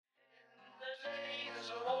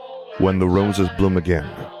When the Roses Bloom Again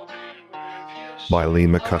by Lee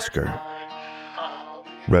McCusker.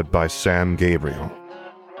 Read by Sam Gabriel.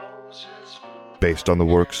 Based on the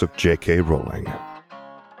works of J.K. Rowling.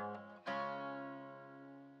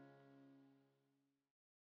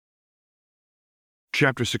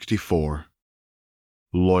 Chapter 64.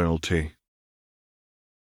 Loyalty.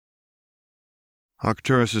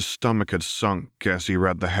 Arcturus's stomach had sunk as he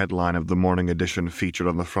read the headline of the morning edition featured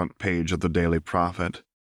on the front page of the Daily Prophet.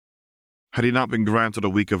 Had he not been granted a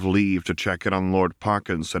week of leave to check in on Lord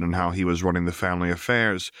Parkinson and how he was running the family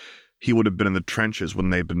affairs, he would have been in the trenches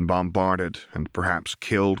when they'd been bombarded and perhaps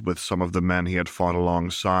killed with some of the men he had fought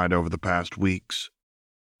alongside over the past weeks.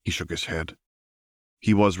 He shook his head.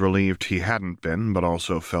 He was relieved he hadn't been, but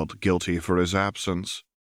also felt guilty for his absence.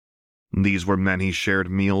 These were men he shared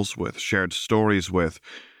meals with, shared stories with,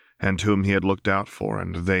 and whom he had looked out for,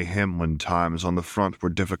 and they him when times on the front were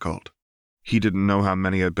difficult. He didn't know how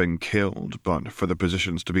many had been killed, but for the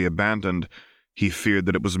positions to be abandoned, he feared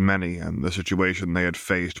that it was many, and the situation they had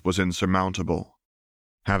faced was insurmountable.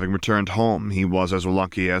 Having returned home, he was as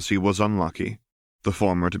lucky as he was unlucky, the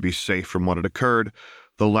former to be safe from what had occurred,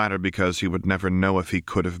 the latter because he would never know if he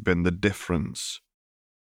could have been the difference.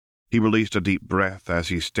 He released a deep breath as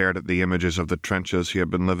he stared at the images of the trenches he had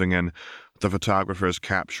been living in, the photographers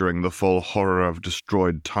capturing the full horror of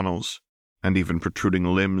destroyed tunnels, and even protruding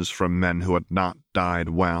limbs from men who had not died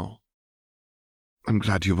well. "I'm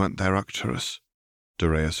glad you went there, Arcturus,"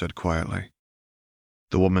 Dorea said quietly.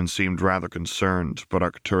 The woman seemed rather concerned, but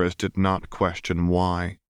Arcturus did not question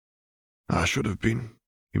why. "I should have been,"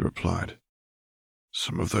 he replied.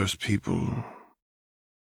 "Some of those people—"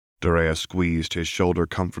 Dorea squeezed his shoulder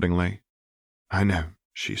comfortingly. "I know,"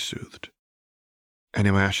 she soothed.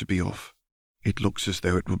 "Anyway, I should be off. It looks as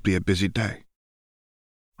though it would be a busy day."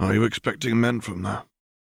 "Are you expecting men from there?"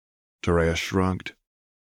 Dorea shrugged.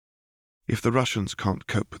 "If the Russians can't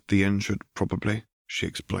cope with the injured, probably," she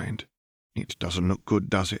explained. "It doesn't look good,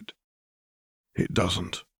 does it?" "It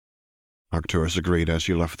doesn't," Arcturus agreed as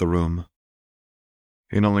she left the room.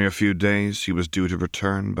 In only a few days he was due to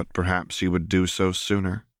return, but perhaps he would do so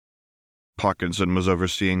sooner. Parkinson was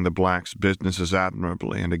overseeing the Blacks' businesses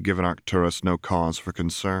admirably and had given Arcturus no cause for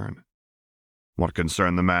concern. What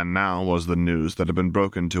concerned the man now was the news that had been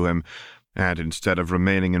broken to him, and instead of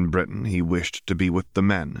remaining in Britain, he wished to be with the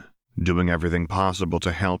men, doing everything possible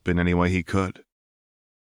to help in any way he could.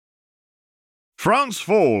 France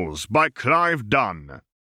Falls by Clive Dunn.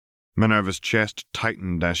 Minerva's chest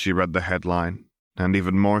tightened as she read the headline, and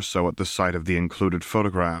even more so at the sight of the included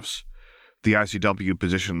photographs. The ICW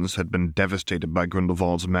positions had been devastated by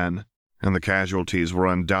Grindelwald's men, and the casualties were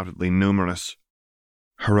undoubtedly numerous.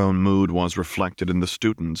 Her own mood was reflected in the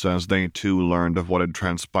students as they too learned of what had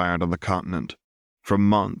transpired on the continent. For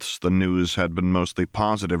months, the news had been mostly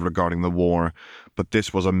positive regarding the war, but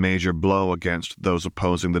this was a major blow against those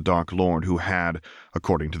opposing the Dark Lord who had,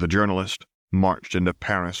 according to the journalist, marched into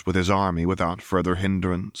Paris with his army without further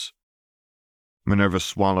hindrance. Minerva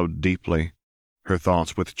swallowed deeply, her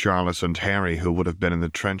thoughts with Charles and Harry, who would have been in the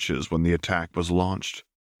trenches when the attack was launched.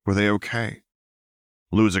 Were they okay?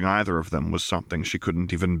 Losing either of them was something she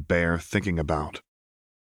couldn't even bear thinking about.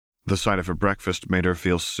 The sight of her breakfast made her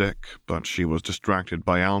feel sick, but she was distracted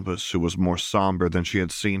by Albus, who was more somber than she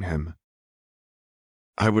had seen him.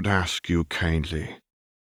 "I would ask you kindly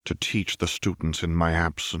to teach the students in my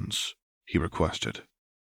absence," he requested.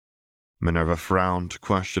 Minerva frowned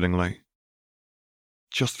questioningly.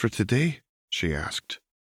 "Just for today?" she asked.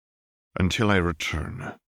 "Until I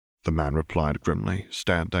return," the man replied grimly,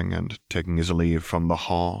 standing and taking his leave from the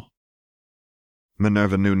hall.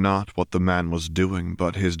 Minerva knew not what the man was doing,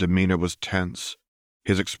 but his demeanor was tense,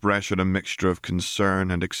 his expression a mixture of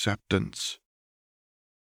concern and acceptance.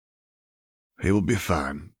 "He will be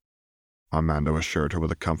fine," Armando assured her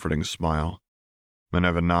with a comforting smile.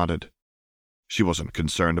 Minerva nodded. She wasn't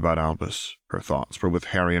concerned about Albus. Her thoughts were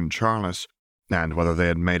with Harry and Charles, and whether they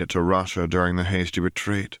had made it to Russia during the hasty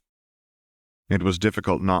retreat. It was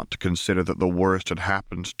difficult not to consider that the worst had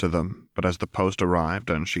happened to them, but as the post arrived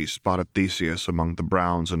and she spotted Theseus among the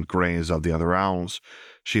browns and greys of the other owls,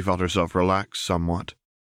 she felt herself relax somewhat.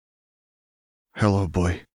 "Hello,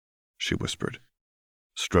 boy," she whispered,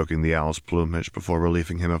 stroking the owl's plumage before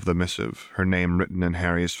relieving him of the missive, her name written in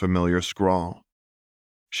Harry's familiar scrawl.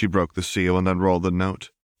 She broke the seal and then rolled the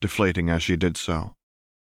note, deflating as she did so.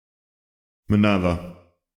 "Minerva.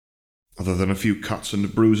 Other than a few cuts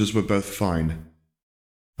and bruises, we're both fine.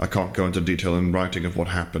 I can't go into detail in writing of what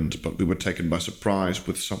happened, but we were taken by surprise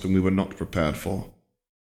with something we were not prepared for.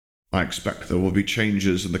 I expect there will be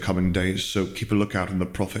changes in the coming days, so keep a lookout in the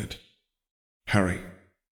Prophet. Harry."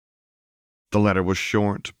 The letter was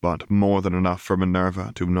short, but more than enough for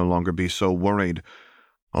Minerva to no longer be so worried,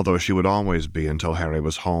 although she would always be until Harry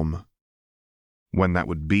was home. When that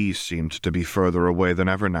would be seemed to be further away than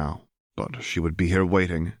ever now, but she would be here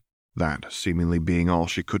waiting, that seemingly being all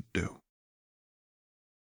she could do.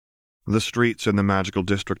 The streets in the magical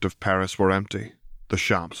district of Paris were empty, the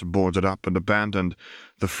shops boarded up and abandoned,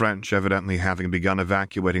 the French evidently having begun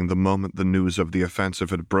evacuating the moment the news of the offensive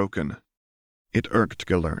had broken. It irked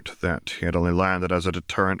Gellert that he had only landed as a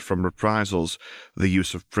deterrent from reprisals, the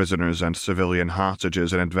use of prisoners and civilian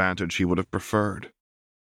hostages an advantage he would have preferred.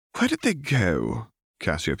 "Where did they go?"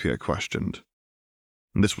 Cassiopeia questioned.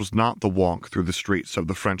 This was not the walk through the streets of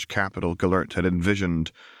the French capital Gellert had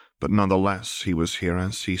envisioned, but nonetheless he was here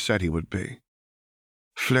as he said he would be.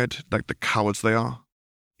 "Fled like the cowards they are,"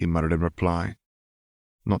 he muttered in reply.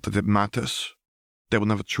 "Not that it matters. They will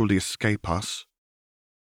never truly escape us."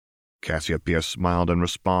 Cassiopeia smiled in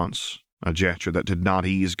response, a gesture that did not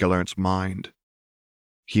ease Gellert's mind.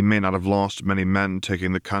 He may not have lost many men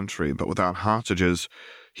taking the country, but without hostages,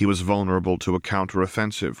 he was vulnerable to a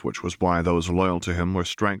counter-offensive, which was why those loyal to him were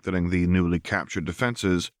strengthening the newly captured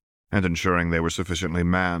defenses and ensuring they were sufficiently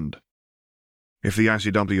manned. If the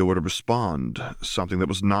ICW were to respond, something that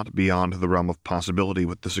was not beyond the realm of possibility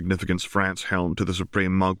with the significance France held to the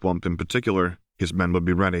Supreme Mugwump in particular, his men would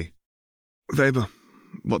be ready. "Weber,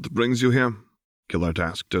 what brings you here?" Gellert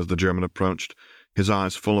asked as the German approached, his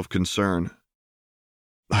eyes full of concern.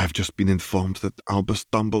 "I have just been informed that Albus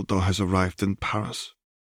Dumbledore has arrived in Paris."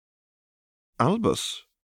 "Albus?"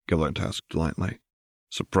 Gellert asked lightly,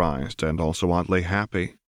 surprised and also oddly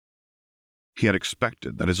happy. He had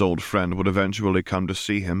expected that his old friend would eventually come to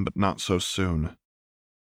see him, but not so soon.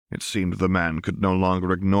 It seemed the man could no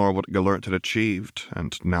longer ignore what Gellert had achieved,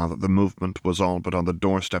 and now that the movement was all but on the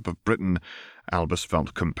doorstep of Britain, Albus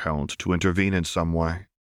felt compelled to intervene in some way.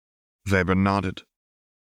 Weber nodded.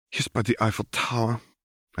 "He's by the Eiffel Tower,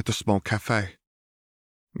 at the small cafe."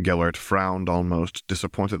 Gellert frowned almost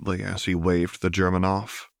disappointedly as he waved the German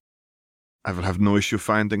off. "I will have no issue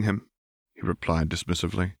finding him," he replied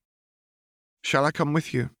dismissively. "Shall I come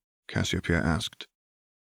with you?" Cassiopeia asked.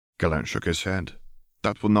 Gellert shook his head.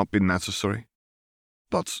 "That will not be necessary."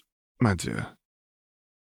 "But, my dear,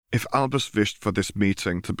 if Albus wished for this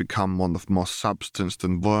meeting to become one of more substance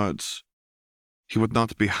than words, he would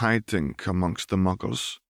not be hiding amongst the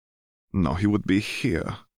Muggles. No, he would be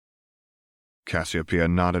here." Cassiopeia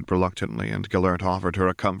nodded reluctantly, and Gellert offered her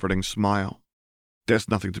a comforting smile. "There's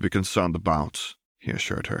nothing to be concerned about," he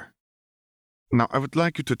assured her. "Now, I would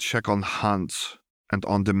like you to check on Hans and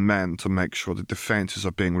on the men to make sure the defenses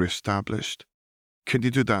are being reestablished. Can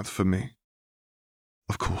you do that for me?"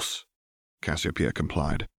 "Of course," Cassiopeia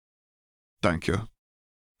complied. "Thank you,"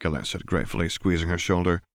 Gellert said gratefully, squeezing her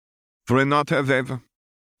shoulder. "Worry not, Herr Weber.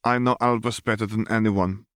 I know Albus better than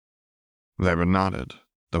anyone." Weber nodded,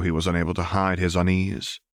 though he was unable to hide his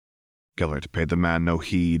unease. Gellert paid the man no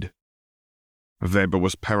heed. Weber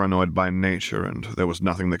was paranoid by nature, and there was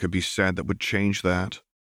nothing that could be said that would change that.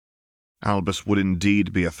 Albus would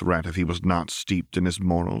indeed be a threat if he was not steeped in his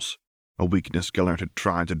morals, a weakness Gellert had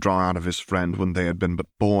tried to draw out of his friend when they had been but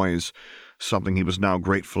boys, something he was now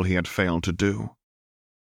grateful he had failed to do.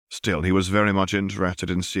 Still, he was very much interested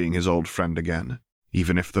in seeing his old friend again,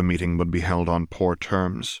 even if the meeting would be held on poor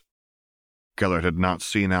terms. Gellert had not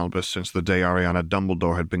seen Albus since the day Ariana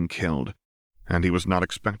Dumbledore had been killed, and he was not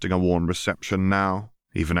expecting a warm reception now.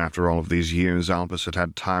 Even after all of these years, Albus had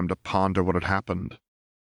had time to ponder what had happened.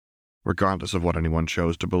 Regardless of what anyone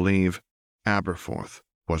chose to believe, Aberforth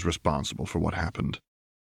was responsible for what happened.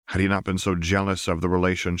 Had he not been so jealous of the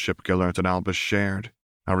relationship Gellert and Albus shared,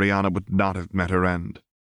 Ariana would not have met her end.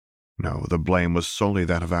 No, the blame was solely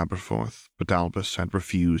that of Aberforth, but Albus had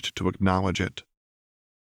refused to acknowledge it.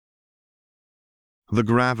 The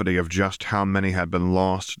gravity of just how many had been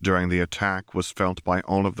lost during the attack was felt by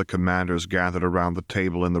all of the commanders gathered around the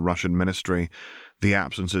table in the Russian ministry, the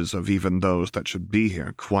absences of even those that should be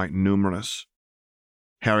here quite numerous.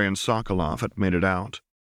 Harry and Sokolov had made it out,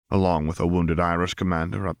 along with a wounded Irish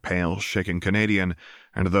commander, a pale, shaking Canadian,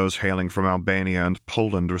 and those hailing from Albania and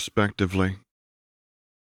Poland, respectively.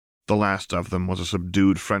 The last of them was a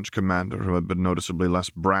subdued French commander who had been noticeably less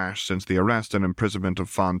brash since the arrest and imprisonment of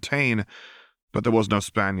Fontaine, but there was no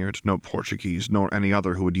Spaniard, no Portuguese, nor any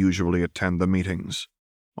other who would usually attend the meetings,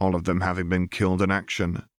 all of them having been killed in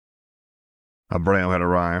action. Abreu had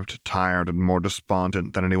arrived, tired and more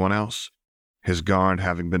despondent than anyone else, his guard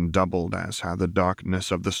having been doubled, as had the darkness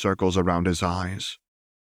of the circles around his eyes.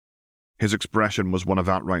 His expression was one of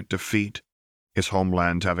outright defeat, his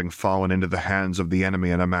homeland having fallen into the hands of the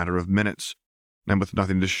enemy in a matter of minutes, and with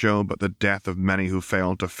nothing to show but the death of many who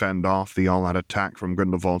failed to fend off the all-out attack from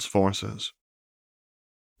Grindelwald's forces.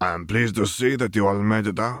 "I am pleased to see that you all made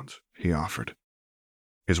it out," he offered,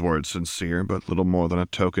 his words sincere but little more than a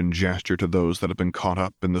token gesture to those that had been caught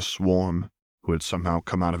up in the swarm, who had somehow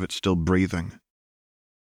come out of it still breathing.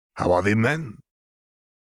 "How are the men?"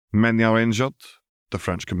 "Many are injured," the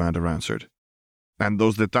French commander answered, "and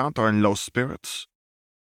those that aren't are in low spirits.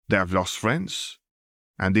 They have lost friends,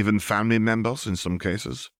 and even family members in some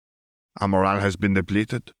cases. Our morale has been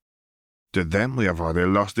depleted. To them we have already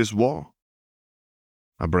lost this war."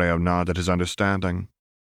 Abreu nodded his understanding.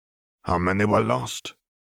 "How many were lost?"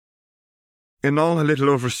 "In all, a little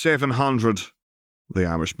over 700, the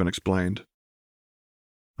Irishman explained.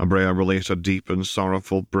 Abreu released a deep and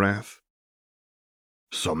sorrowful breath.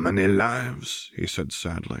 "So many lives," he said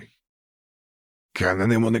sadly. "Can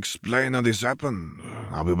anyone explain how this happened?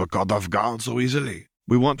 How we were caught off guard so easily?"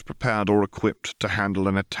 "We weren't prepared or equipped to handle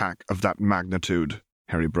an attack of that magnitude,"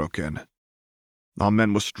 Harry broke in. "Our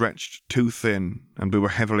men were stretched too thin, and we were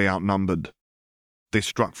heavily outnumbered. They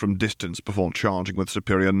struck from distance before charging with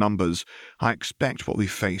superior numbers. I expect what we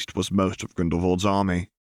faced was most of Grindelwald's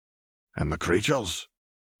army." "And the creatures?"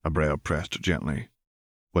 Abreu pressed gently.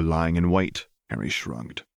 "Were lying in wait," Harry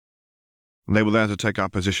shrugged. "They were there to take our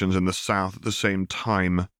positions in the south at the same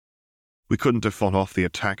time. We couldn't have fought off the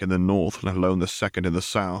attack in the north, let alone the second in the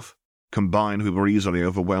south. Combined, we were easily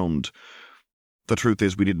overwhelmed. The truth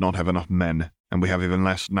is we did not have enough men, and we have even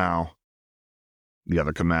less now." The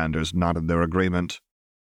other commanders nodded their agreement.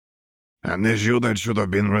 "An issue that should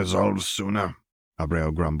have been resolved sooner,"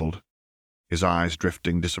 Abreu grumbled, his eyes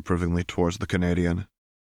drifting disapprovingly towards the Canadian.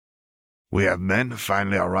 "We have men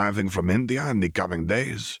finally arriving from India in the coming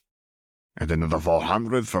days, and another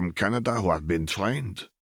 400 from Canada who have been trained."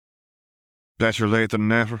 "Better late than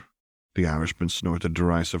never," the Irishman snorted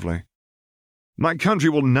derisively. "My country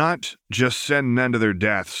will not just send men to their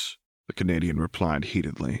deaths," the Canadian replied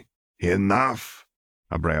heatedly. "Enough,"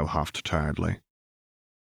 Abreu huffed tiredly.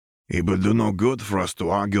 "It will do no good for us to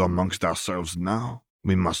argue amongst ourselves now.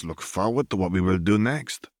 We must look forward to what we will do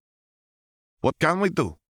next." "What can we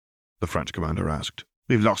do?" the French commander asked.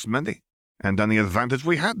 "We've lost many, and any advantage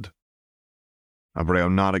we had."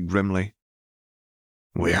 Abreu nodded grimly.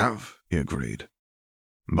 "We have," he agreed.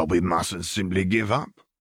 "But we mustn't simply give up."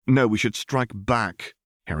 "No, we should strike back,"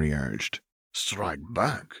 Harry urged. "Strike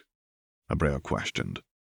back?" Abreu questioned,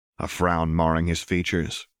 a frown marring his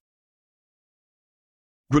features.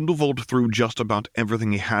 "Grindelwald threw just about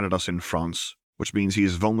everything he had at us in France, which means he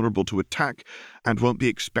is vulnerable to attack and won't be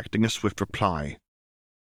expecting a swift reply."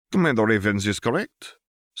 "Commander Evans is correct,"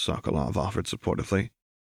 Sokolov offered supportively.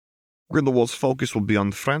 "Grindelwald's focus will be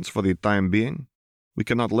on France for the time being. We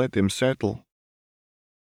cannot let him settle."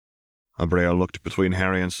 Abreu looked between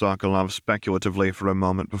Harry and Sokolov speculatively for a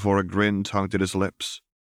moment before a grin tugged at his lips.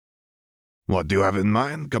 "What do you have in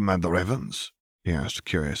mind, Commander Evans?" he asked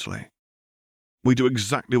curiously. "We do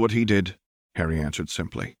exactly what he did," Harry answered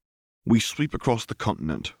simply. "We sweep across the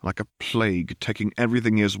continent like a plague, taking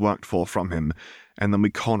everything he has worked for from him, and then we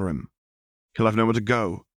corner him. He'll have nowhere to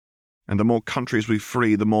go, and the more countries we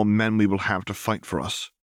free, the more men we will have to fight for us."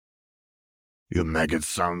 "You make it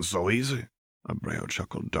sound so easy," Abreu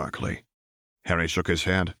chuckled darkly. Harry shook his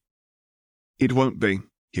head. "It won't be,"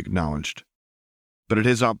 he acknowledged. "But it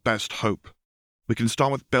is our best hope. We can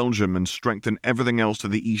start with Belgium and strengthen everything else to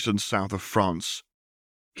the east and south of France.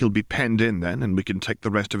 He'll be penned in then, and we can take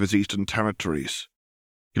the rest of his eastern territories.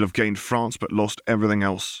 He'll have gained France but lost everything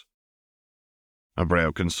else."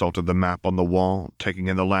 Abreu consulted the map on the wall, taking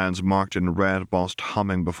in the lands marked in red whilst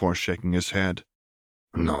humming before shaking his head.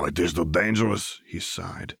 "No, it is too dangerous," he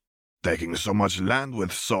sighed. "Taking so much land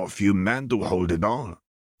with so few men to hold it all."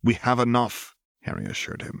 "We have enough," Harry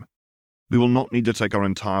assured him. "We will not need to take our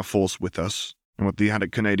entire force with us, and with the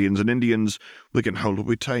added Canadians and Indians, we can hold what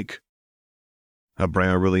we take."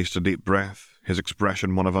 Abreu released a deep breath, his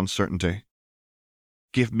expression one of uncertainty.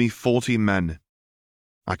 "Give me 40 men.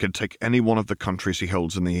 I can take any one of the countries he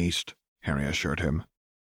holds in the east," Harry assured him.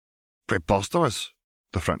 "Preposterous,"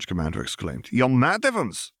 the French commander exclaimed. "You're mad,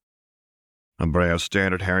 Evans!" Abreu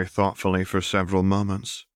stared at Harry thoughtfully for several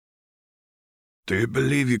moments. "Do you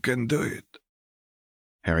believe you can do it?"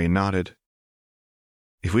 Harry nodded.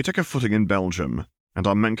 "If we take a footing in Belgium, and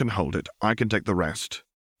our men can hold it, I can take the rest.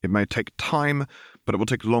 It may take time, but it will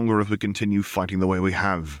take longer if we continue fighting the way we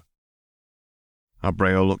have."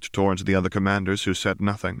 Abreu looked towards the other commanders, who said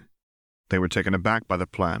nothing. They were taken aback by the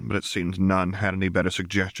plan, but it seemed none had any better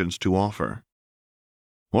suggestions to offer.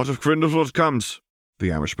 "What if Grindelwald comes?"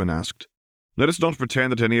 the Irishman asked. "Let us not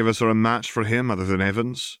pretend that any of us are a match for him other than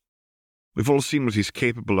Evans. We've all seen what he's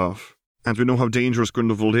capable of, And we know how dangerous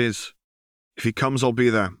Grindelwald is. If he comes, I'll be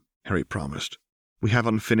there, Harry promised. We have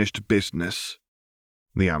unfinished business.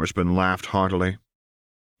 The Irishman laughed heartily.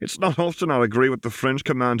 It's not often I agree with the French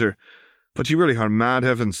commander, but you really are mad,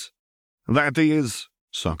 Evans. That he is,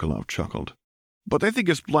 Sokolov chuckled. But I think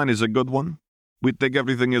his plan is a good one. We take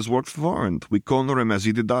everything he's worked for, and we corner him as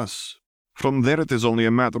he did us. From there it is only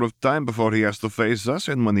a matter of time before he has to face us,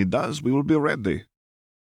 and when he does, we will be ready.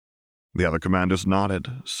 The other commanders nodded,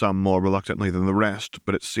 some more reluctantly than the rest,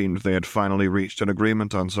 but it seemed they had finally reached an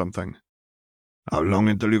agreement on something. How long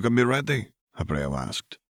until you can be ready? Abreu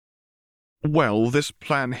asked. Well, this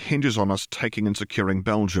plan hinges on us taking and securing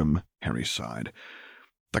Belgium, Harry sighed.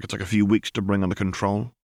 That could take a few weeks to bring under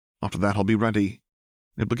control. After that, I'll be ready.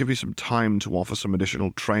 It will give me some time to offer some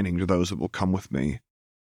additional training to those that will come with me.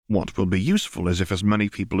 What will be useful is if as many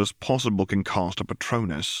people as possible can cast a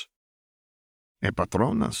Patronus. A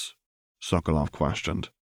Patronus? Sokolov questioned.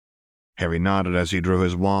 Harry nodded as he drew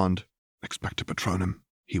his wand. Expecto Patronum,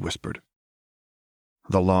 he whispered.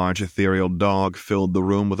 The large ethereal dog filled the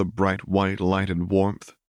room with a bright white light and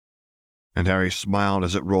warmth, and Harry smiled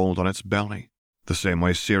as it rolled on its belly, the same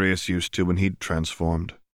way Sirius used to when he'd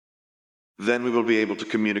transformed. Then we will be able to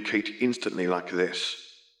communicate instantly like this,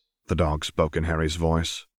 the dog spoke in Harry's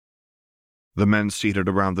voice. The men seated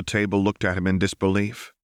around the table looked at him in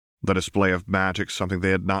disbelief, the display of magic something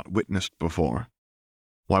they had not witnessed before.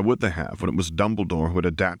 Why would they have when it was Dumbledore who had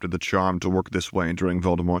adapted the charm to work this way during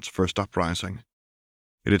Voldemort's first uprising?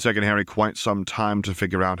 It had taken Harry quite some time to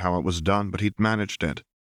figure out how it was done, but he'd managed it,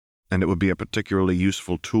 and it would be a particularly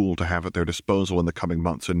useful tool to have at their disposal in the coming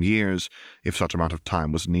months and years if such amount of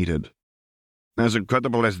time was needed. As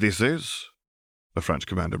incredible as this is, the French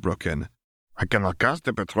commander broke in, I cannot cast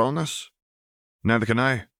the Patronus. Neither can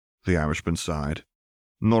I, the Irishman sighed.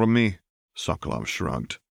 Nor me, Sokolov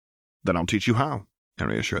shrugged. Then I'll teach you how,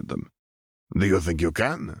 Harry assured them. Do you think you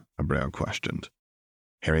can? Abreu questioned.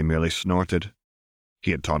 Harry merely snorted.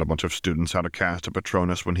 He had taught a bunch of students how to cast a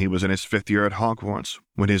Patronus when he was in his 5th year at Hogwarts,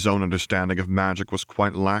 when his own understanding of magic was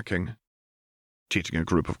quite lacking. Teaching a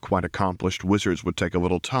group of quite accomplished wizards would take a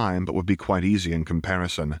little time, but would be quite easy in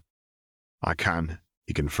comparison. I can,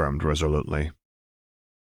 he confirmed resolutely.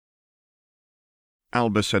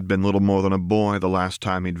 Albus had been little more than a boy the last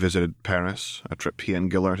time he'd visited Paris, a trip he and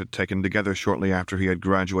Gellert had taken together shortly after he had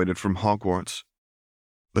graduated from Hogwarts.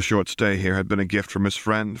 The short stay here had been a gift from his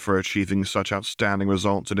friend for achieving such outstanding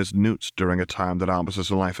results in his newts during a time that Albus's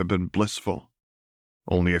life had been blissful.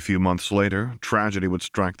 Only a few months later, tragedy would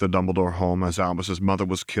strike the Dumbledore home as Albus's mother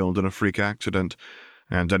was killed in a freak accident,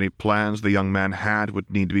 and any plans the young man had would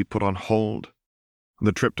need to be put on hold.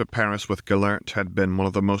 The trip to Paris with Gellert had been one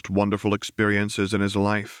of the most wonderful experiences in his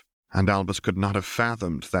life, and Albus could not have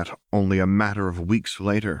fathomed that only a matter of weeks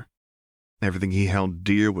later, everything he held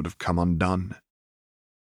dear would have come undone.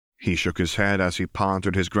 He shook his head as he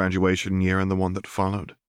pondered his graduation year and the one that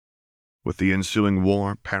followed. With the ensuing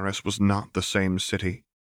war, Paris was not the same city.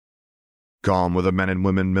 Gone were the men and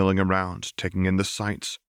women milling around, taking in the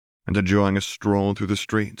sights, and enjoying a stroll through the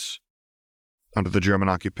streets. Under the German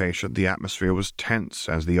occupation, the atmosphere was tense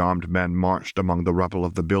as the armed men marched among the rubble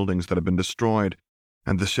of the buildings that had been destroyed,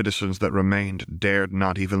 and the citizens that remained dared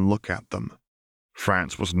not even look at them.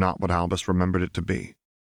 France was not what Albus remembered it to be,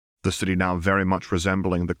 the city now very much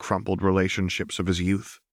resembling the crumpled relationships of his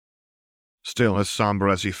youth. Still, as somber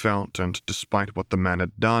as he felt, and despite what the man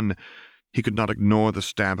had done, he could not ignore the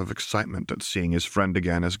stab of excitement at seeing his friend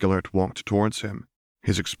again as Gellert walked towards him,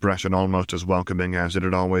 his expression almost as welcoming as it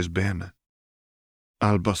had always been.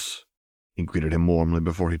 Albus, he greeted him warmly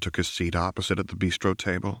before he took his seat opposite at the bistro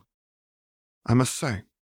table. I must say,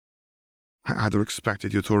 I either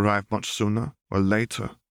expected you to arrive much sooner or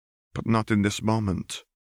later, but not in this moment.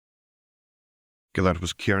 Gellert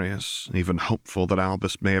was curious, even hopeful that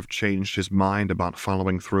Albus may have changed his mind about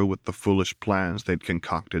following through with the foolish plans they'd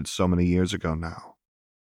concocted so many years ago now.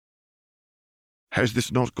 Has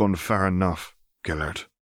this not gone far enough, Gellert?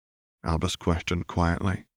 Albus questioned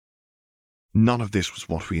quietly. None of this was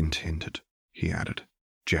what we intended, he added,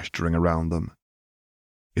 gesturing around them.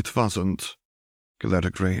 It wasn't, Gellert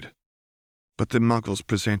agreed. But the Muggles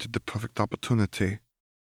presented the perfect opportunity.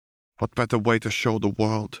 What better way to show the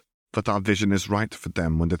world that our vision is right for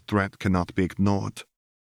them when the threat cannot be ignored?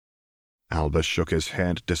 Albus shook his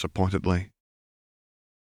head disappointedly.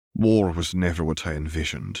 War was never what I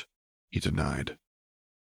envisioned, he denied.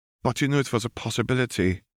 But you knew it was a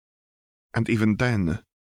possibility, and even then,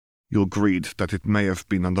 you agreed that it may have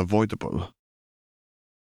been unavoidable.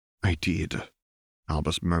 I did,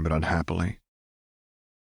 Albus murmured unhappily.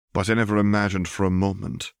 But I never imagined for a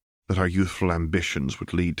moment that our youthful ambitions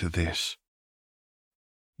would lead to this.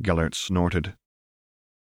 Gellert snorted.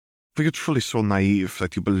 Were you truly so naive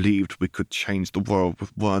that you believed we could change the world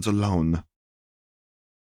with words alone?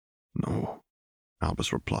 No,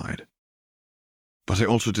 Albus replied. But I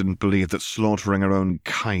also didn't believe that slaughtering our own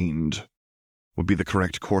kind would be the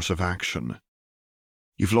correct course of action.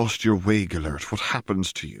 You've lost your way, Gellert. What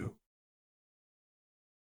happens to you?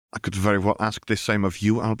 I could very well ask the same of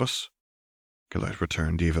you, Albus, Gellert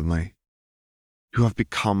returned evenly. You have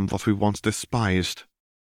become what we once despised,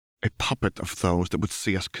 a puppet of those that would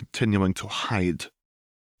see us continuing to hide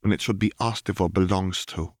when it should be us the world belongs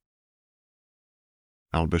to.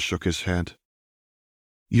 Albus shook his head.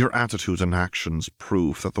 Your attitude and actions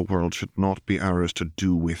prove that the world should not be ours to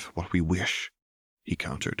do with what we wish, he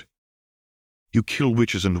countered. You kill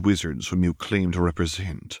witches and wizards whom you claim to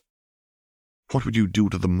represent. What would you do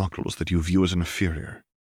to the muggles that you view as inferior?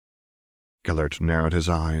 Gellert narrowed his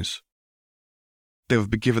eyes. They have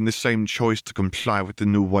been given the same choice to comply with the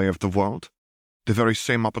new way of the world, the very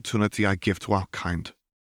same opportunity I give to our kind.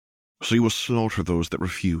 So you will slaughter those that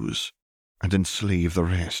refuse, and enslave the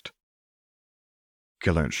rest.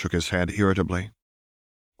 Gellert shook his head irritably.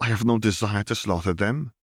 I have no desire to slaughter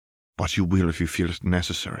them, but you will if you feel it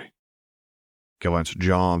necessary. Gellert's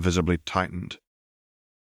jaw visibly tightened.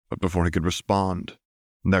 But before he could respond,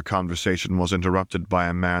 their conversation was interrupted by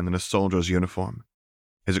a man in a soldier's uniform,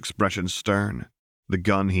 his expression stern, the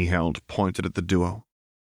gun he held pointed at the duo.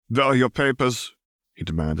 "Where are your papers?" he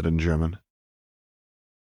demanded in German.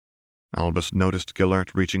 Albus noticed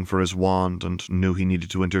Gellert reaching for his wand and knew he needed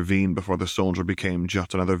to intervene before the soldier became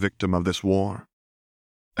just another victim of this war.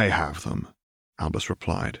 I have them, Albus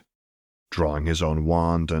replied, drawing his own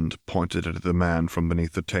wand and pointed it at the man from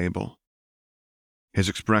beneath the table. His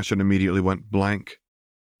expression immediately went blank,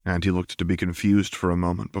 and he looked to be confused for a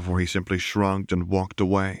moment before he simply shrugged and walked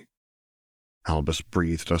away. Albus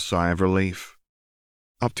breathed a sigh of relief.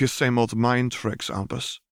 Up to your same old mind tricks,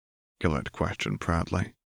 Albus? Gellert questioned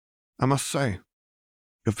proudly. I must say,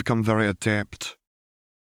 you've become very adept.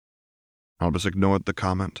 Albus ignored the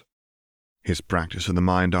comment. His practice in the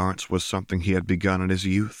mind arts was something he had begun in his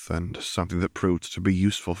youth and something that proved to be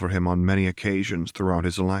useful for him on many occasions throughout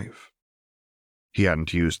his life. He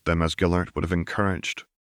hadn't used them as Gellert would have encouraged,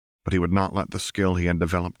 but he would not let the skill he had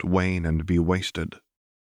developed wane and be wasted.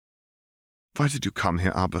 Why did you come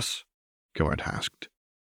here, Albus? Gellert asked.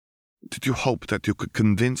 Did you hope that you could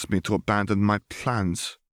convince me to abandon my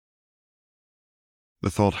plans? The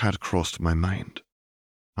thought had crossed my mind,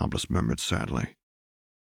 Albus murmured sadly.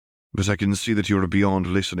 But I can see that you are beyond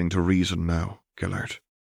listening to reason now, Gellert,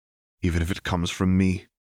 even if it comes from me.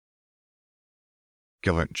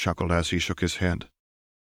 Gellert chuckled as he shook his head.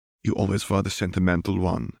 You always were the sentimental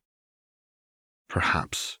one.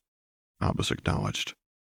 Perhaps, Albus acknowledged.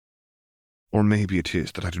 Or maybe it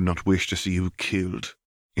is that I do not wish to see you killed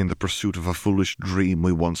in the pursuit of a foolish dream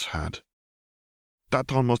we once had.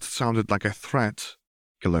 That almost sounded like a threat,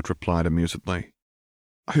 Gellert replied amusedly.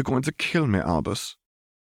 Are you going to kill me, Albus?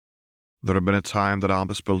 There had been a time that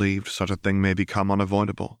Albus believed such a thing may become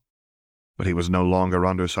unavoidable, but he was no longer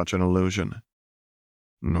under such an illusion.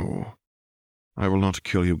 No, I will not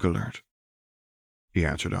kill you, Gellert, he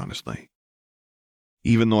answered honestly.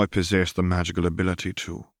 Even though I possess the magical ability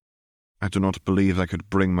to, I do not believe I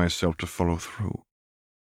could bring myself to follow through.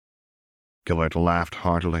 Gellert laughed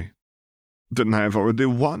heartily. Then I have already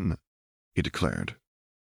won, he declared.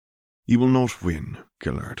 You will not win,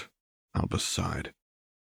 Gellert, Albus sighed.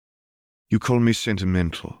 You call me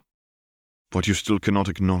sentimental, but you still cannot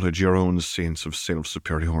acknowledge your own sense of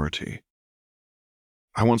self-superiority.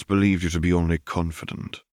 I once believed you to be only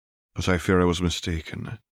confident, but I fear I was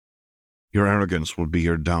mistaken. Your arrogance will be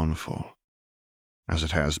your downfall, as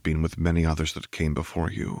it has been with many others that came before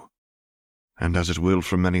you, and as it will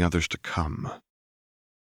for many others to come.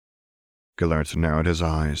 Gellert narrowed his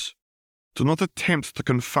eyes. Do not attempt to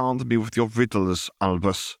confound me with your riddles,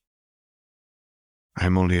 Albus. I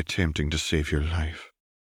am only attempting to save your life,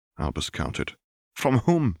 Albus countered. From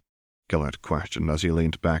whom? Gellert questioned as he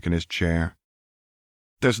leaned back in his chair.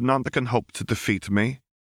 There's none that can hope to defeat me.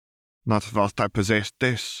 Not whilst I possess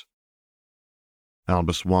this.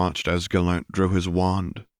 Albus watched as Gellert drew his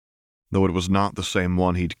wand, though it was not the same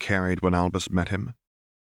one he'd carried when Albus met him.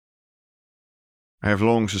 I have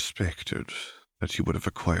long suspected that you would have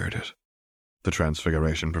acquired it, the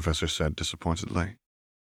Transfiguration Professor said disappointedly.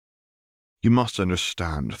 You must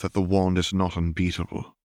understand that the wand is not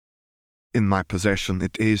unbeatable. In my possession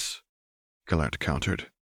it is, Gellert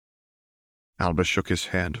countered. Albus shook his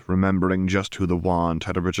head, remembering just who the wand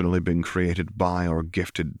had originally been created by or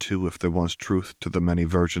gifted to if there was truth to the many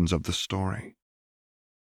versions of the story.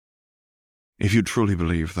 If you truly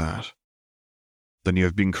believe that, Then you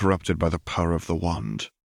have been corrupted by the power of the wand.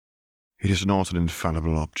 It is not an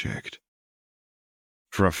infallible object.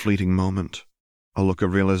 For a fleeting moment, a look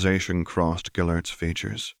of realization crossed Gillard's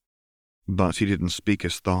features. But he didn't speak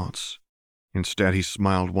his thoughts. Instead, he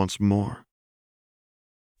smiled once more.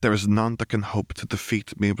 There is none that can hope to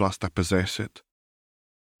defeat me whilst I possess it,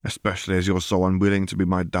 especially as you are so unwilling to be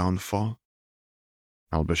my downfall.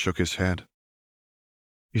 Albus shook his head.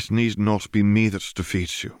 It need not be me that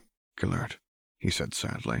defeats you, Gillard, he said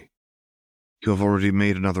sadly. You have already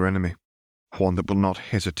made another enemy, one that will not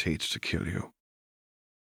hesitate to kill you.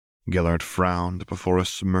 Gillard frowned before a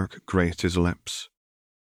smirk graced his lips.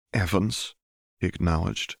 Evans, he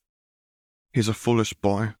acknowledged. He's a foolish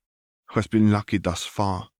boy who has been lucky thus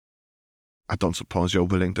far. I don't suppose you're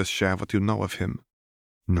willing to share what you know of him.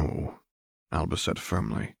 No, Albus said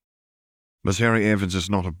firmly. But Harry Evans is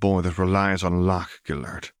not a boy that relies on luck,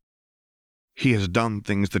 Gillard. He has done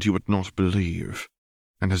things that you would not believe,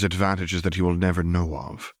 and has advantages that you will never know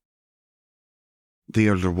of. The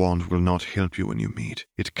Elder Wand will not help you when you meet.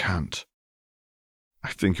 It can't.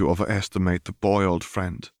 I think you overestimate the boy, old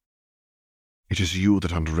friend. It is you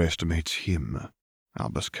that underestimates him,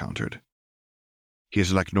 Albus countered. He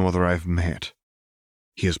is like no other I have met.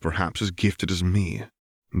 He is perhaps as gifted as me,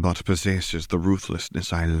 but possesses the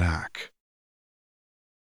ruthlessness I lack.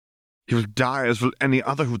 He will die as will any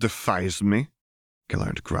other who defies me,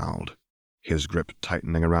 Gillard growled, his grip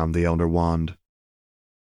tightening around the Elder Wand.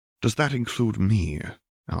 Does that include me?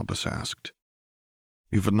 Albus asked.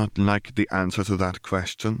 You would not like the answer to that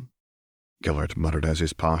question? Gillard muttered as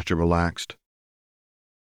his posture relaxed.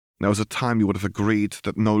 There was a time you would have agreed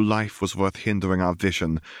that no life was worth hindering our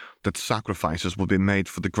vision, that sacrifices would be made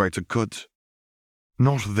for the greater good.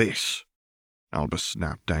 Not this, Albus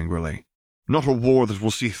snapped angrily. Not a war that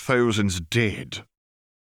will see thousands dead.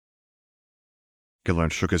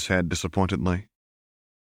 Gillard shook his head disappointedly.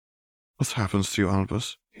 What happens to you,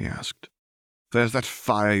 Albus? He asked. There's that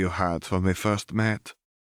fire you had when we first met.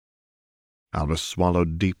 Albus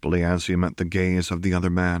swallowed deeply as he met the gaze of the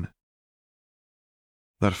other man.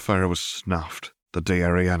 That fire was snuffed the day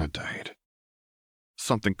Ariana died.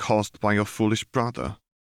 Something caused by your foolish brother?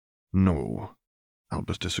 No,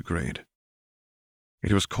 Albus disagreed.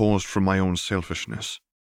 It was caused from my own selfishness.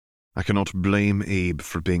 I cannot blame Abe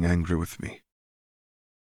for being angry with me.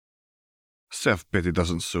 Self-pity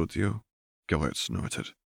doesn't suit you, Gillard snorted.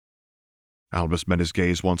 Albus met his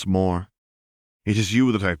gaze once more. It is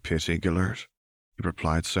you that I pity, Gillard, he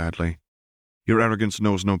replied sadly. Your arrogance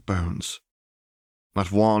knows no bounds.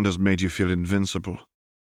 That wand has made you feel invincible,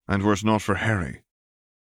 and were it not for Harry,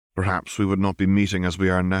 perhaps we would not be meeting as we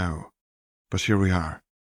are now, but here we are.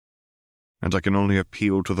 And I can only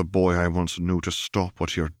appeal to the boy I once knew to stop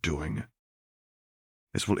what you're doing.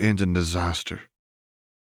 This will end in disaster,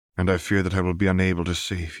 and I fear that I will be unable to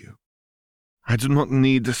save you. I do not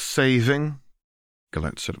need the saving,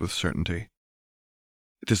 Gillard said with certainty.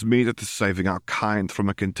 It is me that is saving our kind from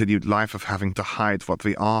a continued life of having to hide what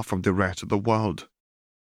we are from the rest of the world.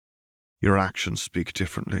 Your actions speak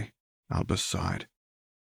differently, Albus sighed.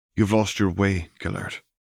 You've lost your way, Gillard.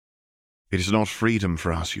 It is not freedom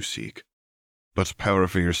for us you seek, but power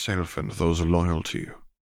for yourself and those loyal to you.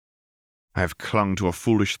 I have clung to a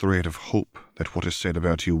foolish thread of hope that what is said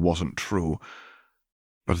about you wasn't true,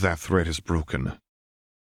 but that thread is broken.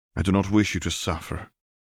 I do not wish you to suffer,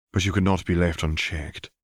 but you cannot be left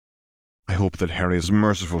unchecked. I hope that Harry is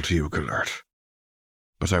merciful to you, Gillard,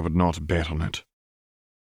 but I would not bet on it.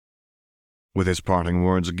 With his parting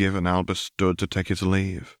words given, Albus stood to take his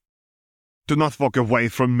leave. Do not walk away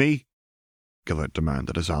from me, Gillard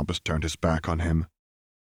demanded as Albus turned his back on him.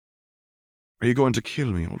 Are you going to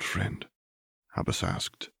kill me, old friend? Albus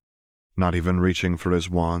asked, not even reaching for his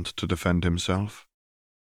wand to defend himself.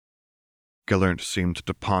 Gillard seemed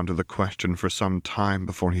to ponder the question for some time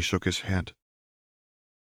before he shook his head.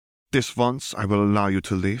 This once I will allow you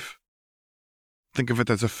to leave. Think of it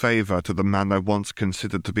as a favor to the man I once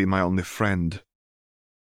considered to be my only friend.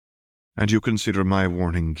 And you consider my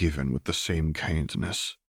warning given with the same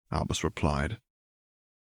kindness, Albus replied.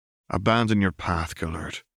 Abandon your path,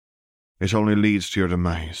 Gillard. It only leads to your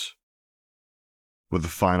demise. With a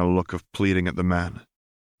final look of pleading at the man,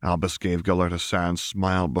 Albus gave Gillard a sad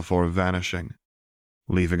smile before vanishing,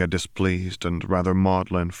 leaving a displeased and rather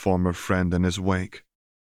maudlin former friend in his wake.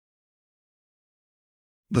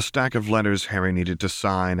 The stack of letters Harry needed to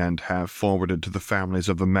sign and have forwarded to the families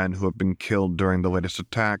of the men who had been killed during the latest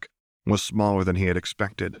attack was smaller than he had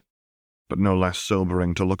expected, but no less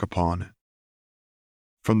sobering to look upon.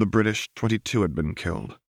 From the British, 22 had been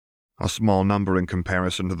killed, a small number in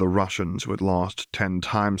comparison to the Russians who had lost 10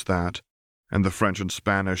 times that, and the French and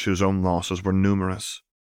Spanish whose own losses were numerous.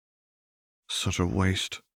 Such a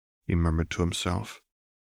waste, he murmured to himself.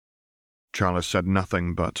 Charles said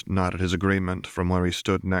nothing but nodded his agreement from where he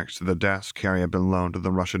stood next to the desk Harry had been loaned to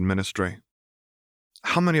the Russian ministry.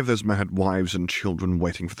 How many of those men had wives and children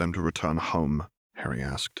waiting for them to return home? Harry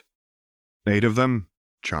asked. 8 of them,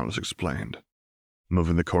 Charles explained,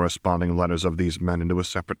 moving the corresponding letters of these men into a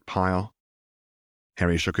separate pile.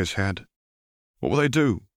 Harry shook his head. What will they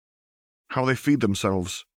do? How will they feed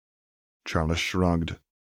themselves? Charles shrugged.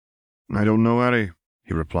 I don't know, Harry,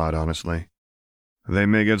 he replied honestly. They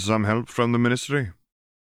may get some help from the ministry.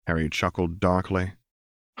 Harry chuckled darkly.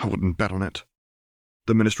 I wouldn't bet on it.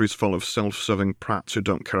 The ministry's full of self-serving prats who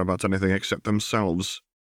don't care about anything except themselves.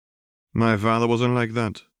 My father wasn't like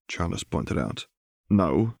that, Charles pointed out.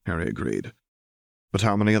 No, Harry agreed. But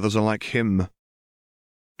how many others are like him?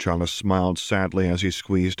 Charles smiled sadly as he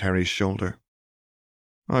squeezed Harry's shoulder.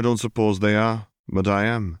 I don't suppose they are, but I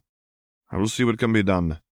am. I will see what can be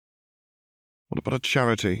done. What about a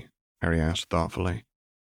charity? Harry asked thoughtfully.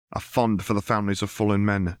 A fund for the families of fallen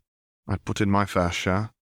men. I'd put in my fair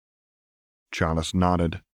share. Charles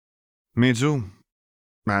nodded. Me too.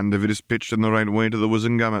 And if it is pitched in the right way to the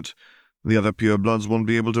Wizengamot, the other purebloods won't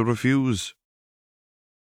be able to refuse.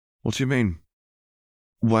 What do you mean?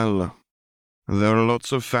 Well, there are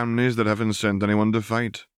lots of families that haven't sent anyone to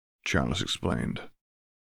fight, Charles explained.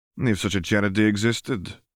 If such a charity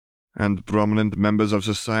existed, and prominent members of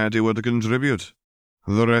society were to contribute,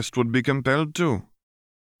 the rest would be compelled to.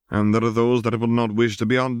 And there are those that would not wish to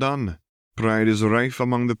be outdone. Pride is rife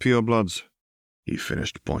among the purebloods, he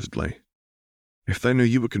finished pointedly. If they knew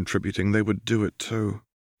you were contributing, they would do it too,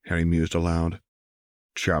 Harry mused aloud.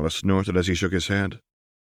 Charles snorted as he shook his head.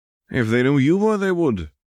 If they knew you were, they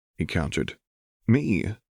would, he countered.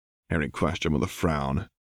 Me? Harry questioned with a frown.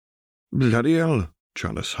 Bloody hell,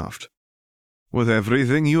 Charles huffed. With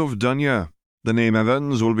everything you have done here, the name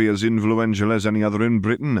Evans will be as influential as any other in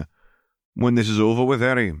Britain. When this is over with,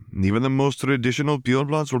 Harry, even the most traditional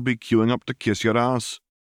purebloods will be queuing up to kiss your ass.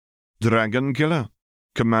 Dragon Killer,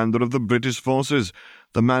 commander of the British forces,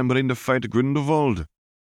 the man willing to fight Grindelwald.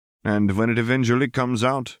 And when it eventually comes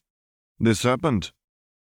out, the serpent.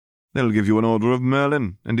 They'll give you an order of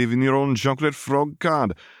Merlin, and even your own chocolate frog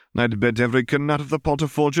card. I'd bet every knut of the pot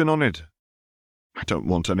of fortune on it. I don't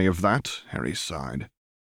want any of that, Harry sighed.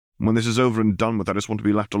 When this is over and done with, I just want to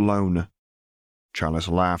be left alone. Charles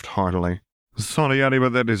laughed heartily. Sorry, Harry,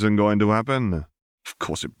 but that isn't going to happen. Of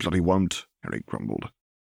course it bloody won't, Harry grumbled.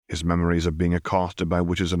 His memories of being accosted by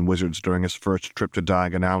witches and wizards during his first trip to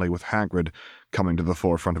Diagon Alley with Hagrid coming to the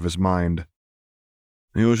forefront of his mind.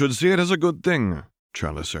 You should see it as a good thing,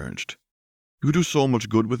 Charles urged. You do so much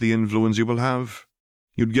good with the influence you will have.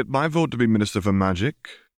 You'd get my vote to be Minister for Magic.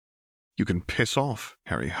 You can piss off,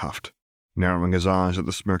 Harry huffed, narrowing his eyes at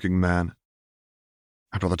the smirking man.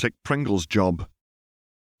 I'd rather take Pringle's job.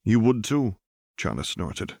 You would too, Charles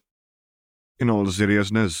snorted. In all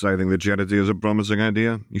seriousness, I think the charity is a promising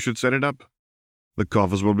idea. You should set it up. The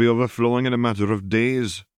coffers will be overflowing in a matter of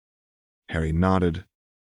days. Harry nodded.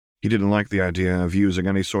 He didn't like the idea of using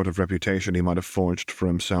any sort of reputation he might have forged for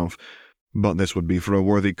himself, but this would be for a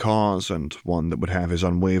worthy cause and one that would have his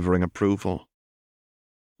unwavering approval.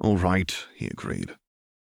 All right, he agreed.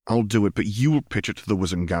 I'll do it, but you'll pitch it to the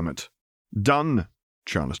Wizengamot. Done,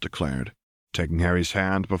 Charles declared, taking Harry's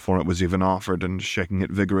hand before it was even offered and shaking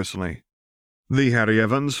it vigorously. The Harry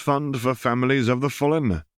Evans Fund for Families of the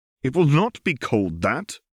Fallen. It will not be called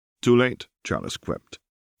that. Too late, Charles quipped.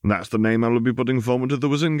 That's the name I will be putting forward to the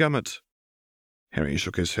Wizengamot. Harry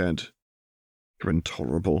shook his head. You're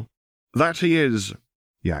intolerable. That he is,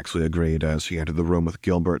 Yaxley agreed as he entered the room with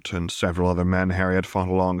Gilbert and several other men Harry had fought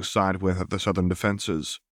alongside with at the southern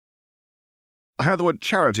defences. I heard the word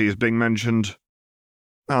charity is being mentioned.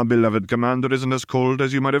 Our beloved commander isn't as cold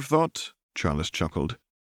as you might have thought, Charles chuckled.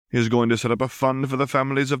 He's going to set up a fund for the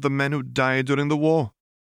families of the men who died during the war.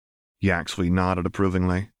 Yaxley nodded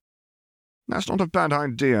approvingly. That's not a bad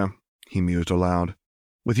idea, he mused aloud.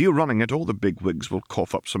 With you running it, all the bigwigs will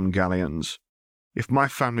cough up some galleons. If my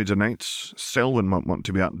family donates, Selwyn won't want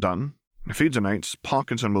to be outdone. If he donates,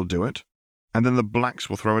 Parkinson will do it. And then the Blacks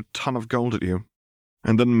will throw a ton of gold at you.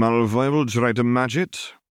 And then Malfoy will try to match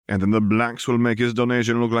it. And then the Blacks will make his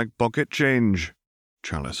donation look like pocket change,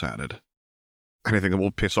 Charles added. Anything that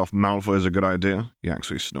will piss off Malfoy is a good idea,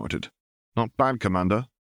 Yaxley snorted. Not bad, Commander.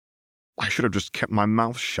 I should have just kept my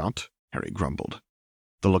mouth shut, Harry grumbled.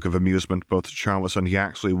 The look of amusement both Charles and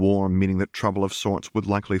Yaxley wore, meaning that trouble of sorts would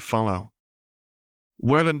likely follow.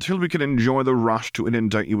 Well, until we can enjoy the rush to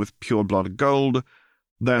inundate you with pure-blood gold,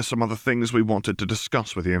 there's some other things we wanted to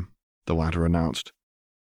discuss with you, the latter announced.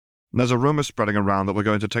 There's a rumour spreading around that we're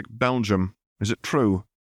going to take Belgium. Is it true?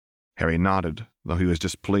 Harry nodded, though he was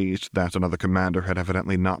displeased that another commander had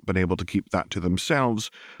evidently not been able to keep that to themselves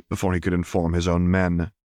before he could inform his own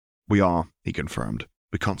men. We are, he confirmed.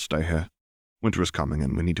 We can't stay here. Winter is coming,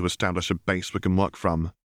 and we need to establish a base we can work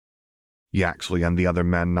from. Yaxley and the other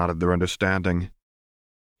men nodded their understanding.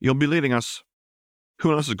 You'll be leading us.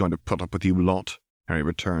 Who else is going to put up with you lot? Harry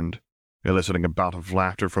returned, eliciting a bout of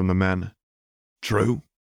laughter from the men. True,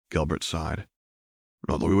 Gilbert sighed.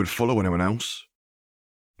 Not that we would follow anyone else.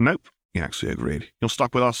 Nope, Yaxley agreed. You'll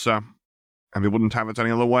stop with us, sir. And we wouldn't have it any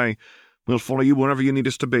other way. We'll follow you wherever you need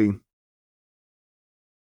us to be.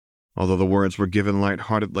 Although the words were given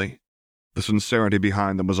light-heartedly, the sincerity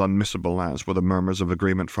behind them was unmissable, as were the murmurs of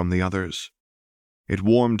agreement from the others. It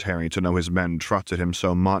warmed Harry to know his men trusted him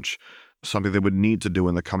so much, something they would need to do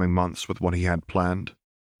in the coming months with what he had planned.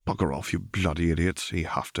 Bugger off, you bloody idiots, he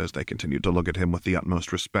huffed as they continued to look at him with the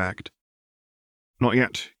utmost respect. Not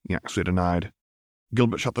yet, Yaxley denied.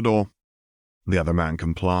 Gilbert, shut the door. The other man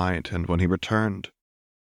complied, and when he returned,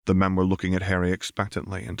 the men were looking at Harry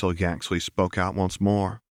expectantly until Yaxley spoke out once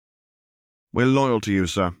more. We're loyal to you,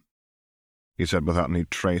 sir, he said without any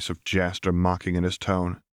trace of jest or mocking in his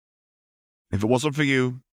tone. If it wasn't for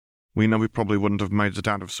you, we know we probably wouldn't have made it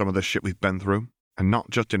out of some of the shit we've been through, and not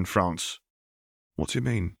just in France. What's he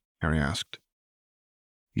mean? Harry asked.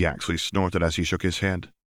 Yaxley snorted as he shook his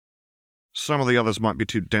head. Some of the others might be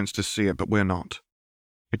too dense to see it, but we're not.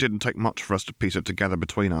 It didn't take much for us to piece it together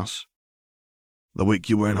between us. The week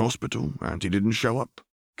you were in hospital, and he didn't show up,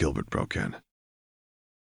 Gilbert broke in.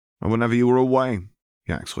 And whenever you were away,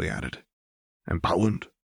 Yaxley added. In Poland,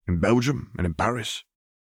 in Belgium, and in Paris.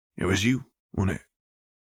 It was you, wasn't it?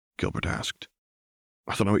 Gilbert asked.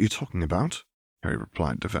 I don't know what you're talking about, Harry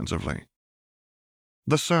replied defensively.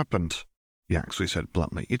 The serpent, Yaxley said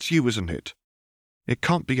bluntly. It's you, isn't it? It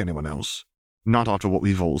can't be anyone else. Not after what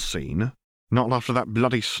we've all seen. Not after that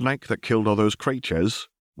bloody snake that killed all those creatures,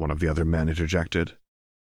 one of the other men interjected.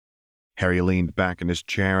 Harry leaned back in his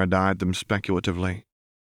chair and eyed them speculatively.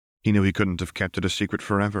 He knew he couldn't have kept it a secret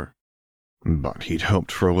forever, but he'd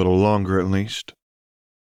hoped for a little longer at least.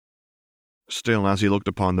 Still, as he looked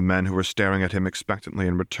upon the men who were staring at him expectantly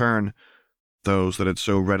in return, those that had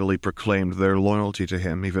so readily proclaimed their loyalty to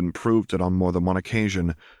him, even proved it on more than one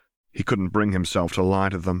occasion, he couldn't bring himself to lie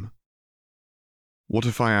to them. What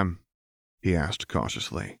if I am? He asked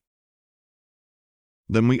cautiously.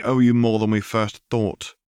 Then we owe you more than we first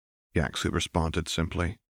thought, Yaxley responded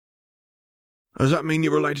simply. Does that mean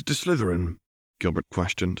you're related to Slytherin? Gilbert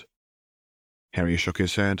questioned. Harry shook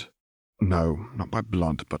his head. No, not by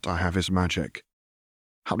blood, but I have his magic.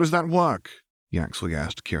 How does that work? Yaxley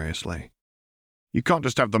asked curiously. You can't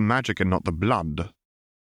just have the magic and not the blood.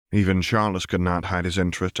 Even Charles could not hide his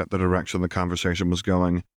interest at the direction the conversation was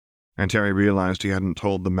going, and Harry realized he hadn't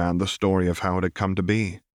told the man the story of how it had come to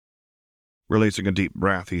be. Releasing a deep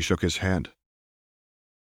breath, he shook his head.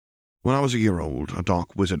 When I was a year old, a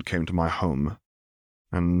dark wizard came to my home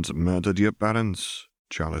and murdered your parents,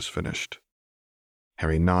 Charles finished.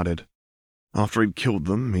 Harry nodded. After he'd killed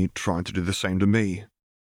them, he tried to do the same to me.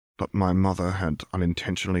 But my mother had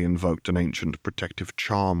unintentionally invoked an ancient protective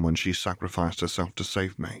charm when she sacrificed herself to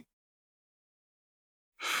save me.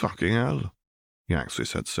 Fucking hell, Yaxley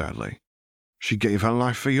said sadly. She gave her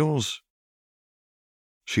life for yours.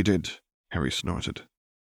 She did, Harry snorted.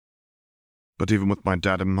 But even with my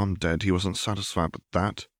dad and mum dead, he wasn't satisfied with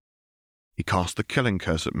that. He cast the killing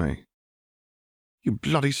curse at me. You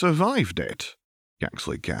bloody survived it,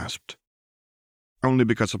 Yaxley gasped. Only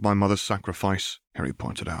because of my mother's sacrifice, Harry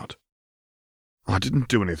pointed out. I didn't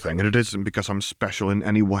do anything, and it isn't because I'm special in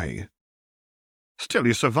any way. Still,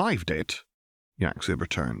 you survived it, Yaxley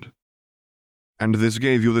returned. And this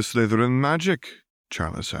gave you the Slytherin magic?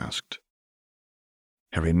 Charles asked.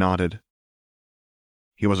 Harry nodded.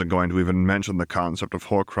 He wasn't going to even mention the concept of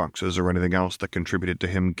Horcruxes or anything else that contributed to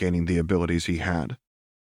him gaining the abilities he had.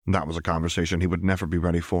 That was a conversation he would never be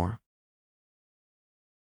ready for.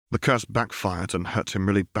 The curse backfired and hurt him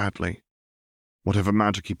really badly. Whatever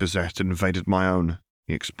magic he possessed invaded my own,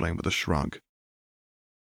 he explained with a shrug.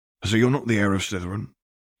 So you're not the heir of Slytherin?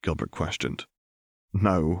 Gilbert questioned.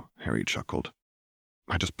 No, Harry chuckled.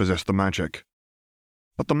 I just possess the magic.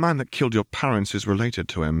 But the man that killed your parents is related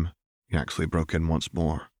to him, Yaxley broke in once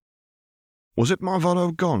more. Was it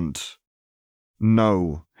Marvolo Gaunt?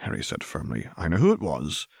 No, Harry said firmly. I know who it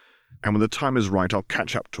was, and when the time is right I'll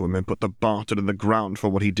catch up to him and put the bastard in the ground for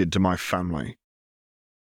what he did to my family.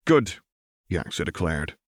 Good, Yaxley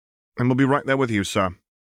declared. And we'll be right there with you, sir.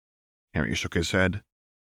 Harry shook his head.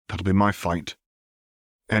 That'll be my fight.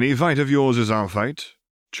 Any fight of yours is our fight,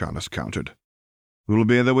 Charles countered. We will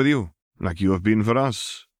be there with you, like you have been for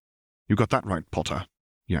us." "You got that right, Potter,"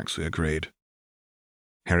 Yaxley agreed.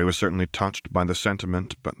 Harry was certainly touched by the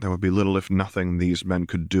sentiment, but there would be little if nothing these men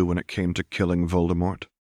could do when it came to killing Voldemort.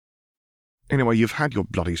 "Anyway, you've had your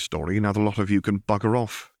bloody story, now the lot of you can bugger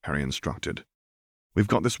off," Harry instructed. "We've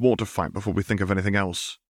got this war to fight before we think of anything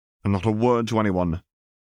else, and not a word to anyone."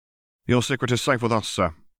 "Your secret is safe with us,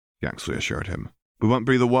 sir," Yaxley assured him. "We won't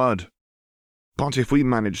breathe a word. But if we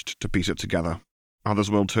managed to piece it together,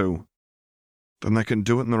 others will too." "Then they can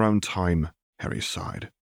do it in their own time," Harry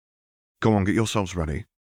sighed. "Go on, get yourselves ready.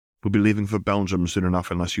 We'll be leaving for Belgium soon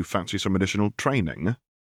enough unless you fancy some additional training."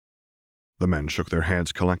 The men shook their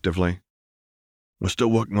heads collectively. "We're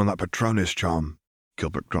still working on that Patronus charm,"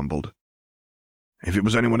 Gilbert grumbled. "If it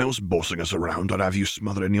was anyone else bossing us around, I'd have you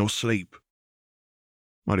smothered in your sleep."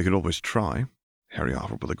 "Well, you could always try," Harry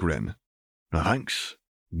offered with a grin. "No thanks,"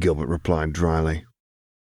 Gilbert replied dryly.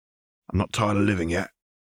 "I'm not tired of living yet."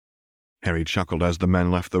 Harry chuckled as the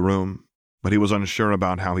men left the room, but he was unsure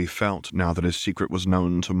about how he felt now that his secret was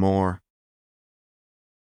known to more.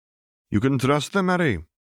 "You can trust them, Harry,"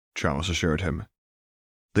 Charles assured him.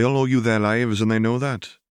 "They'll owe you their lives, and they know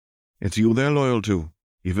that. It's you they're loyal to,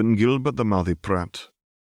 even Gilbert the mouthy prat."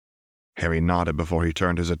 Harry nodded before he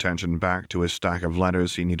turned his attention back to his stack of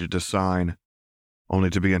letters he needed to sign, only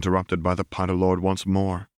to be interrupted by the Potter Lord once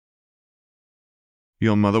more.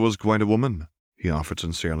 "Your mother was quite a woman," he offered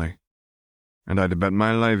sincerely. "And I'd bet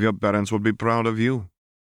my life your parents would be proud of you.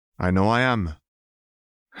 I know I am."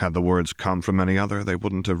 Had the words come from any other, they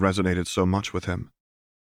wouldn't have resonated so much with him.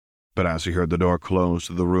 But as he heard the door close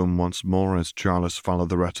to the room once more as Charles followed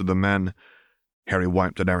the rest of the men, Harry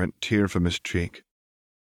wiped an errant tear from his cheek.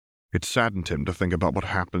 It saddened him to think about what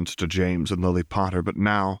happened to James and Lily Potter, but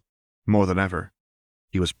now, more than ever,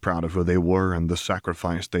 he was proud of who they were and the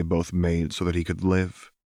sacrifice they both made so that he could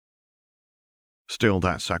live. Still,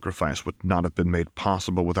 that sacrifice would not have been made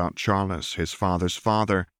possible without Charles, his father's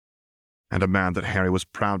father, and a man that Harry was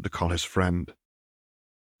proud to call his friend.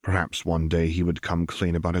 Perhaps one day he would come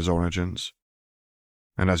clean about his origins.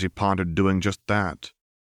 And as he pondered doing just that,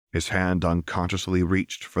 his hand unconsciously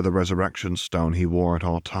reached for the resurrection stone he wore at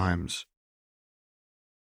all times.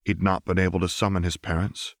 He'd not been able to summon his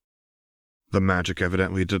parents. The magic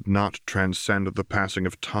evidently did not transcend the passing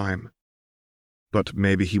of time. But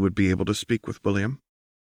maybe he would be able to speak with William.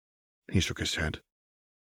 He shook his head.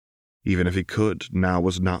 Even if he could, now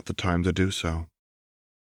was not the time to do so.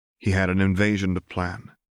 He had an invasion to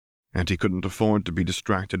plan, and he couldn't afford to be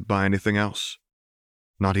distracted by anything else,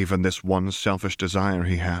 not even this one selfish desire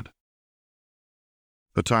he had.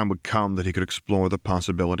 The time would come that he could explore the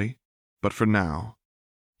possibility, but for now,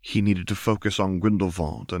 he needed to focus on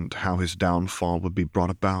Grindelwald and how his downfall would be brought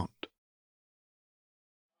about.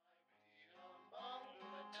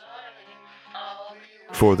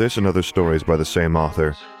 For this and other stories by the same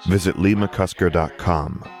author, visit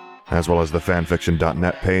leemccusker.com, as well as the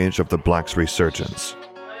fanfiction.net page of the Black's Resurgence.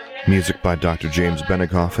 Music by Dr. James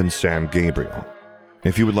Bennigoff and Sam Gabriel.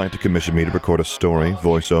 If you would like to commission me to record a story,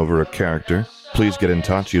 voiceover, or character, please get in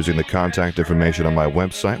touch using the contact information on my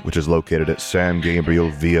website, which is located at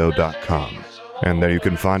samgabrielvo.com. And there you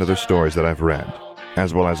can find other stories that I've read,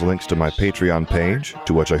 as well as links to my Patreon page,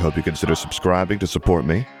 to which I hope you consider subscribing to support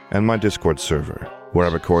me, and my Discord server, where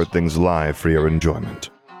I record things live for your enjoyment.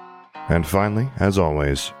 And finally, as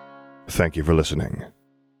always, thank you for listening.